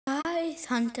guys,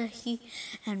 Hunter here,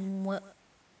 and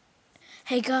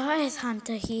hey guys,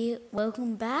 Hunter here.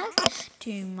 Welcome back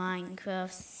to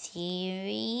Minecraft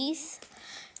series.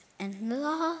 And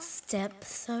last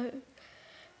episode,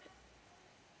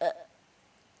 I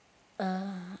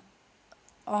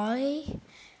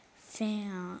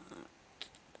found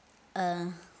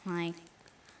like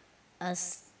a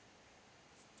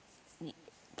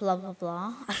blah blah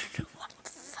blah. I don't know what the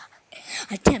fuck.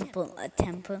 A temple,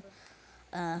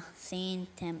 sand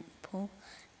temple,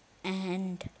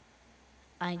 and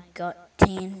I got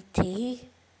TNT.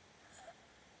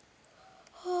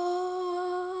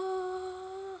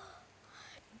 Oh,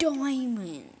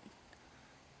 diamond.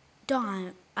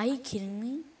 Are you kidding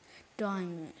me?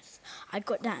 Diamonds. I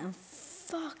got that in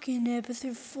fucking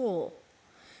episode 4.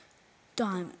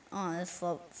 Diamond. Oh, that's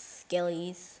like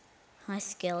skellies. Hi,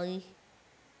 Skelly.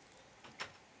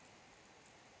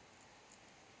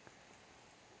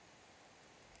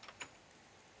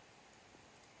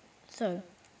 So,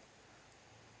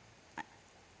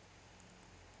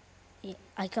 yeah,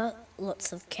 I got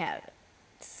lots of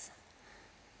carrots,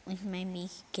 which made me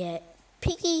get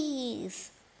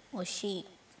piggies or sheep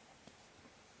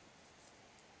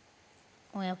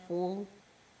or a wool,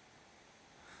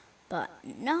 but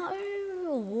no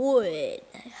wood.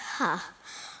 Ha!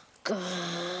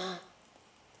 Grr.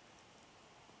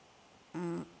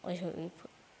 Where should we put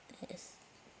this?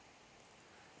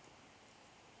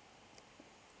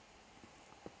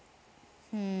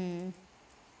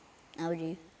 I'll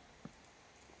do.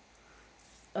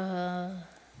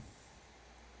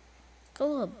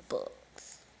 Color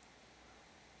books.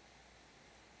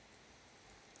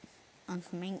 I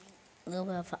can make a little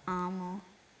bit of armor.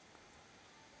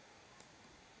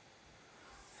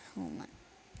 Oh my.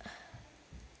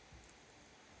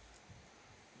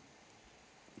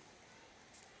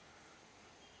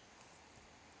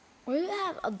 We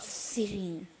have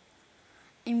obsidian.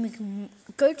 And we can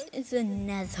go to the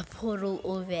nether portal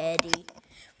already.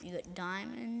 We got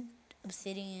diamond,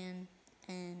 obsidian,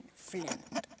 and flint.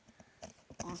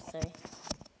 Also,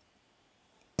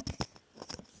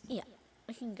 yeah,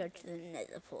 we can go to the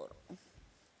nether portal.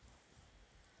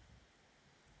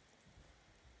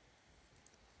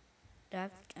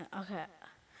 Okay,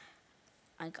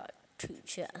 I got 2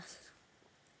 chests.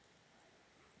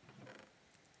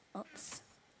 Oops.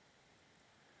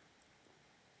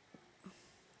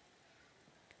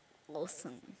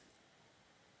 Awesome.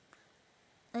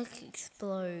 Let's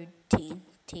explode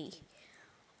TNT.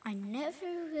 I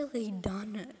never really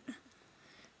done it.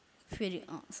 Pretty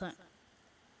awesome.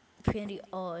 Pretty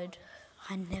odd.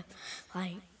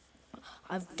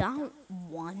 I've done it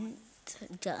once,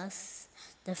 just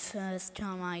the first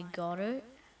time I got it,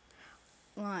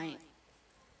 like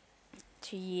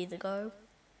 2 years ago.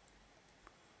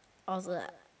 I was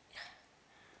like,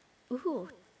 ooh,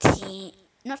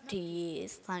 not 2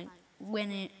 years, like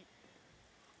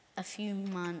a few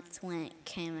months when it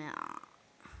came out.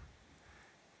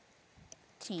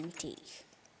 TNT.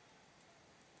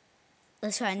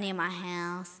 Let's try near my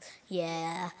house.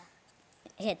 Yeah.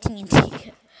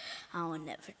 TNT. I will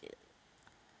never do it.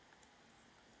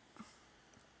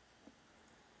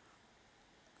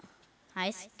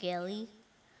 Hi, Skelly.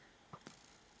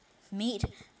 Meet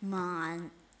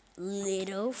my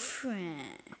little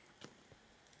friend.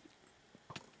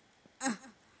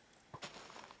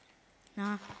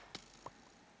 Nah.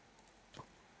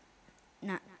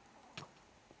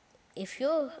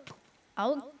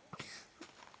 I'll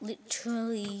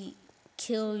literally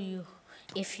kill you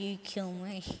if you kill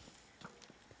me.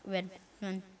 Red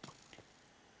run,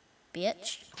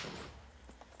 bitch.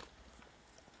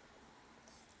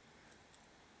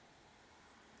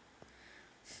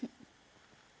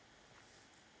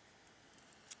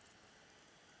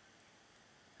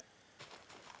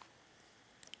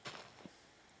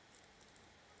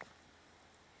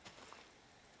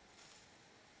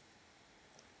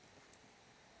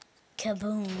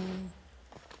 Kaboom.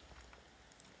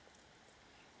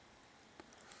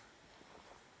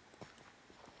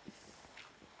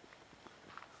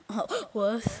 Oh,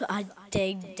 what if I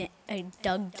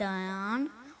dug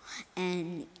down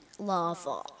and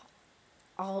lava?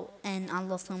 And I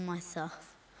lost on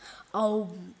myself.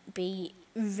 I'll be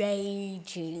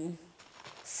raging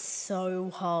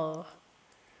so hard.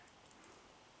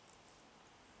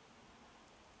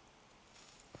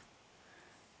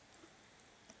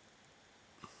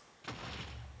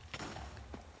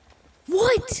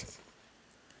 What?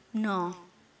 No.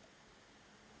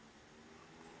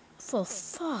 For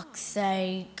fuck's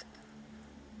sake.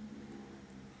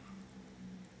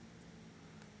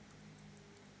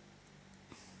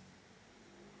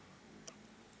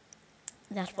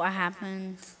 That's what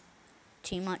happens.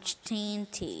 Too much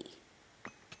TNT.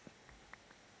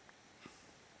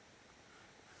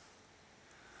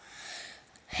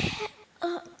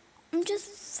 I'm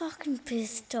just fucking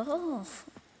pissed off.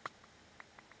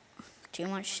 Too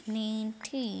much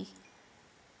TNT.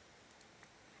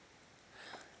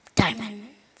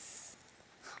 Diamonds.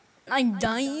 Like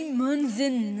diamonds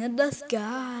in the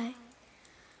sky.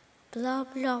 Blah,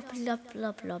 blah, blah,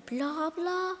 blah, blah, blah,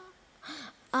 blah.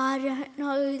 I don't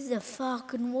know the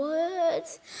fucking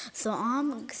words, so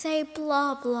I'm gonna say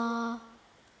blah, blah.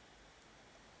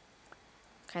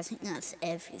 I think that's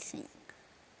everything.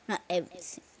 Not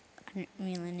everything. I don't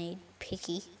really need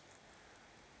picky.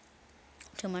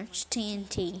 Too much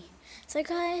TNT. So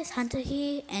guys, Hunter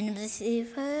here, end of this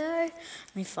video.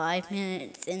 Only 5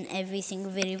 minutes in every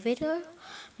single video.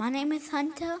 My name is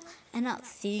Hunter, and I'll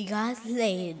see you guys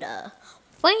later.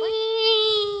 Bye.